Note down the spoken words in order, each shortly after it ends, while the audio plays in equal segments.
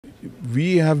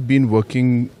we have been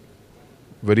working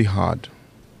very hard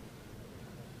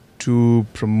to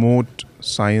promote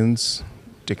science,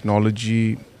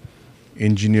 technology,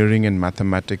 engineering and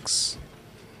mathematics,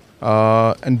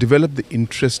 and develop the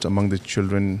interest among the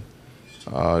children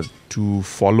to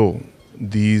follow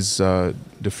these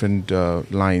different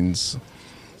lines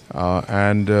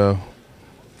and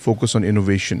focus on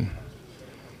innovation.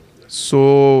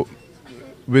 So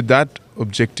with that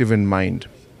objective in mind,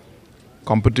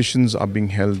 competitions are being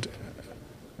held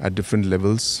at different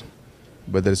levels,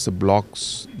 whether it's the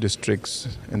blocks,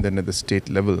 districts, and then at the state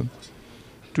level,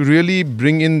 to really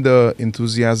bring in the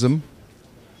enthusiasm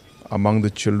among the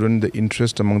children, the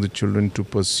interest among the children to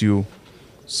pursue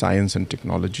science and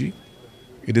technology.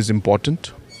 It is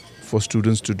important for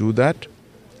students to do that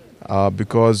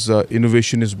because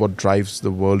innovation is what drives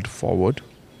the world forward.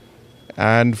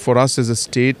 And for us as a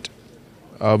state,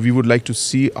 we would like to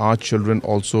see our children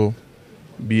also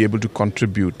be able to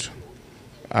contribute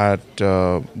at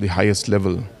the highest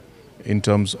level in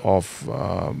terms of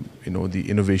the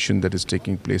innovation that is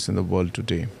taking place in the world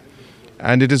today.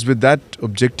 And it is with that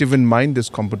objective in mind this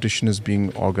competition is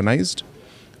being organized.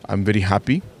 I'm very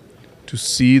happy to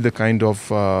see the kind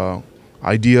of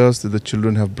ideas that the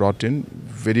children have brought in.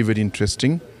 Very, very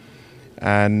interesting.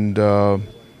 And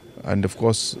of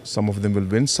course, some of them will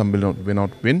win, some will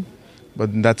not win.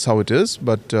 But that's how it is.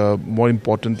 But more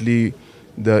importantly,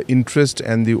 the interest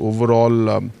and the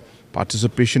overall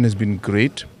participation has been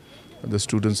great. The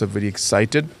students are very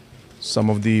excited. Some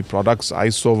of the products I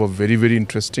saw were very, very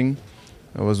interesting.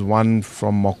 There was one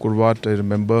from Conrad, I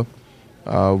remember,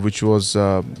 which was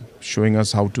showing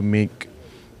us how to make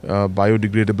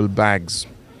biodegradable bags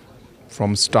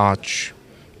from starch.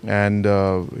 And,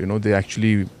 they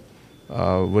actually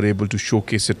were able to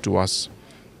showcase it to us.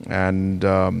 And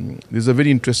these are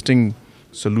very interesting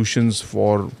solutions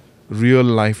for real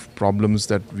life problems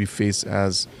that we face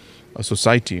as a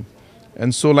society.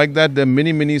 And so like that, there are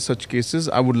many, many such cases.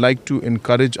 I would like to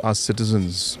encourage our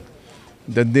citizens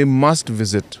that they must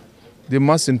visit, they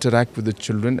must interact with the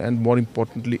children, and more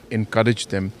importantly, encourage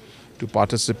them to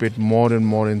participate more and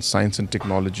more in science and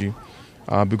technology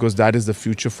because that is the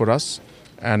future for us.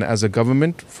 And as a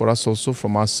government, for us also,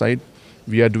 from our side,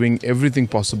 we are doing everything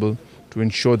possible to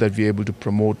ensure that we are able to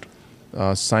promote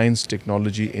science,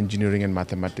 technology, engineering and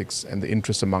mathematics and the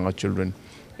interest among our children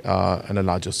on a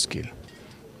larger scale.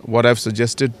 What I've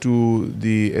suggested to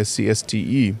the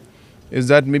SCSTE is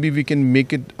that maybe we can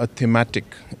make it a thematic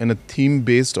and a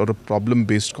theme-based or a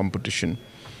problem-based competition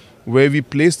where we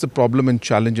place the problem and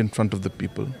challenge in front of the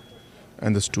people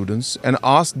and the students and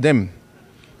ask them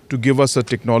to give us a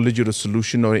technology or a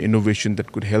solution or innovation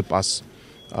that could help us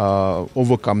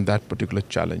overcome that particular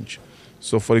challenge.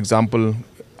 So for example,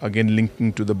 again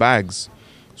linking to the bags.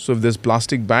 So if there's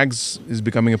plastic bags is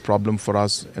becoming a problem for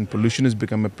us and pollution is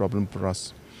becoming a problem for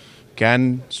us,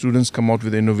 can students come out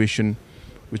with innovation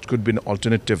which could be an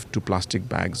alternative to plastic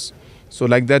bags? So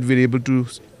like that we're able to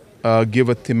give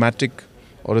a thematic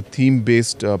or a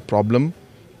theme-based problem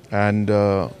and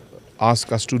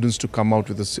ask our students to come out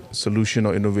with a solution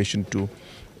or innovation to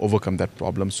overcome that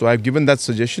problem. So I've given that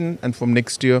suggestion, and from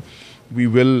next year we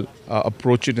will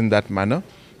approach it in that manner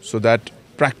so that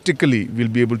practically we'll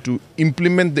be able to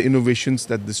implement the innovations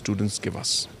that the students give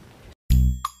us.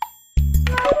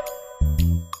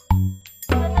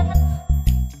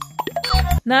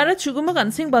 Nara chugumak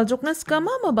ansing baljokna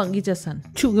skama mabangi jasan.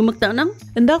 Chugumak tanang?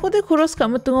 Endako de kuros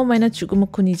kamutungo maina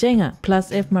chugumak kuni jainga.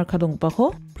 Plus F markadong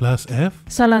bako. Plus F?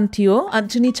 Salantio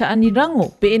anchuni chaani rango.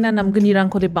 Peena namgani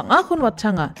rango de bangakon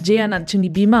watchanga. Jayan anchuni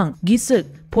bimang. Gisik.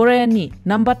 Porayani.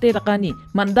 Nambate rakani.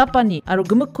 Mandapani. Aru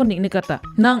gemuk konik nikata.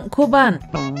 Nang koban.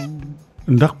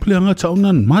 Ndak plianga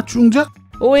chaunan machungja?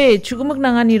 Oe chugumak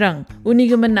nanganirang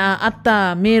unigaman na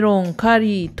atta merong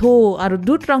kari to aru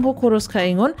dutrang ko koros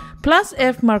kaingon plus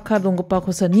F marka donggo pa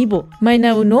ko sa nibo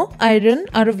maina uno iron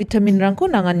aru vitamin rang ko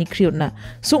nangani kriotna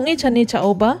sungi chane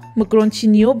chaoba mukron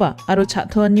chinioba aru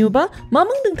chatho nioba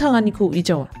mamang dengtangani ko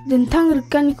ijawa dengtang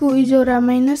rekani ko ijora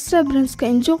maina sabrans ka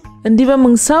injo ndiba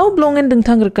mungsau blongen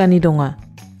dengtang rekani donga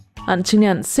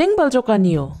anchinian sing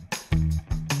baljokaniyo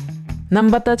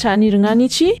Nambata chaani rengani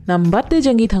chi, nambate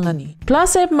jangi thangani.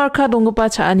 Plus F marka dongpa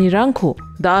chaani rangko,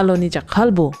 daalo ni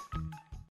jakhalbo.